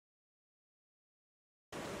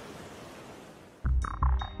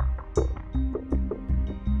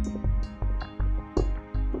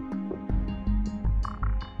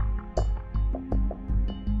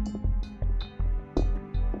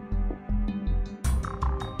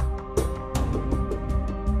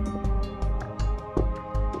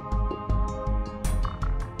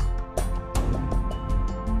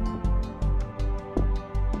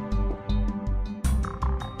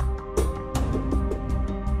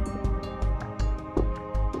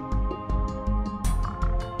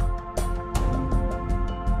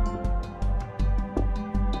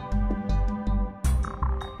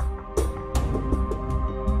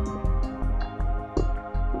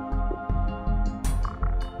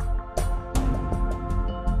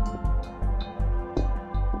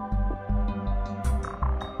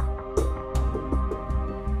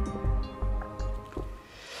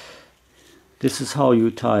This is how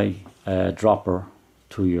you tie a dropper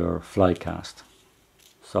to your fly cast.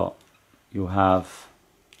 So you have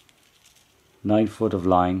 9 foot of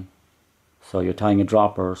line, so you're tying a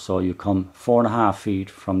dropper, so you come 4.5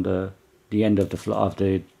 feet from the end of the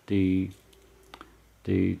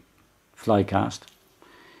fly cast.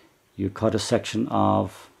 You cut a section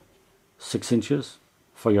of 6 inches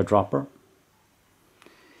for your dropper.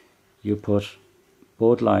 You put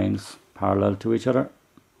both lines parallel to each other,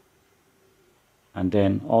 and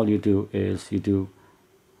then all you do is you do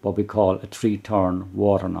what we call a 3-turn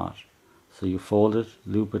water knot. So you fold it,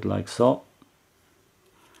 loop it like so.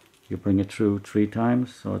 You bring it through 3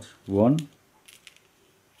 times, so it's 1,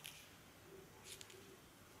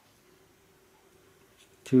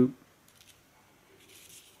 2,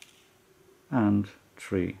 and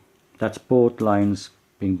 3. That's both lines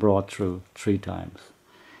being brought through 3 times.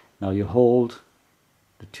 Now you hold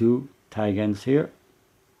the 2 tag ends here,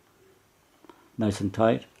 nice and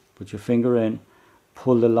tight. Put your finger in,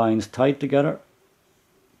 pull the lines tight together,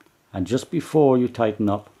 and just before you tighten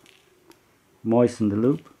up, moisten the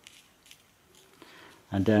loop,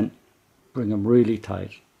 and then bring them really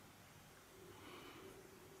tight.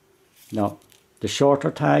 Now the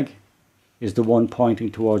shorter tag is the one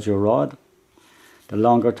pointing towards your rod. The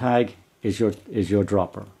longer tag is your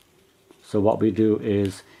dropper. So what we do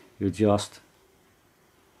is you just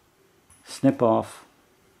snip off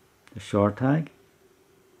the short tag,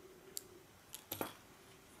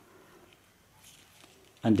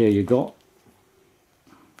 and there you go,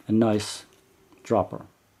 a nice dropper.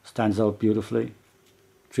 Stands out beautifully.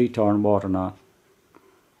 3-turn water knot.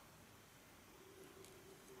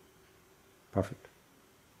 Perfect.